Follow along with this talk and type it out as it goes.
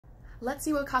Let's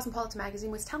see what Cosmopolitan Magazine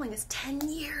was telling us 10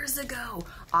 years ago,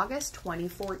 August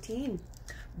 2014.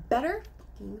 Better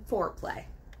fucking foreplay.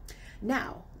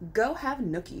 Now, go have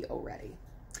nookie already.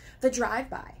 The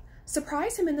drive-by.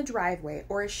 Surprise him in the driveway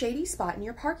or a shady spot in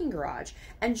your parking garage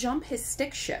and jump his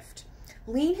stick shift.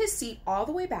 Lean his seat all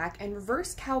the way back and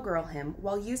reverse cowgirl him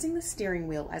while using the steering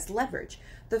wheel as leverage.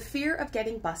 The fear of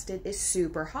getting busted is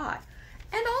super hot.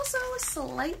 And also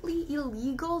slightly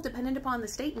illegal dependent upon the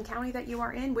state and county that you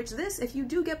are in, which this, if you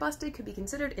do get busted, could be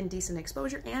considered indecent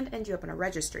exposure and end you up in a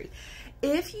registry.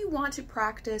 If you want to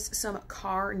practice some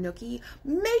car nookie,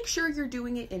 make sure you're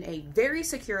doing it in a very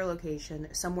secure location,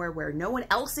 somewhere where no one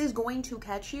else is going to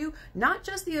catch you, not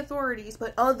just the authorities,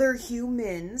 but other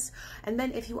humans. And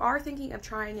then if you are thinking of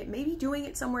trying it, maybe doing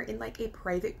it somewhere in like a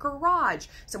private garage,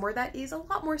 somewhere that is a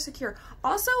lot more secure.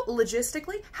 Also,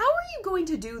 logistically, how are you going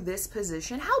to do this position?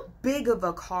 How big of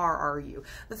a car are you?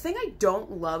 The thing I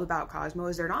don't love about Cosmo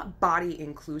is they're not body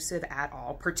inclusive at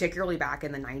all, particularly back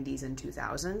in the 90s and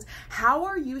 2000s. How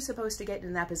are you supposed to get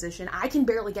in that position? I can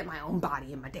barely get my own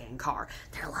body in my dang car.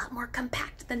 They're a lot more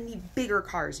compact than the bigger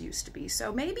cars used to be.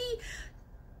 So maybe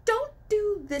don't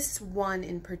do this one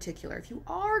in particular. If you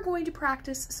are going to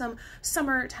practice some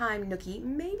summertime nookie,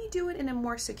 maybe do it in a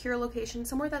more secure location,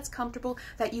 somewhere that's comfortable,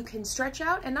 that you can stretch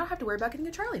out and not have to worry about getting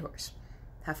a Charlie horse.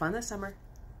 Have fun this summer.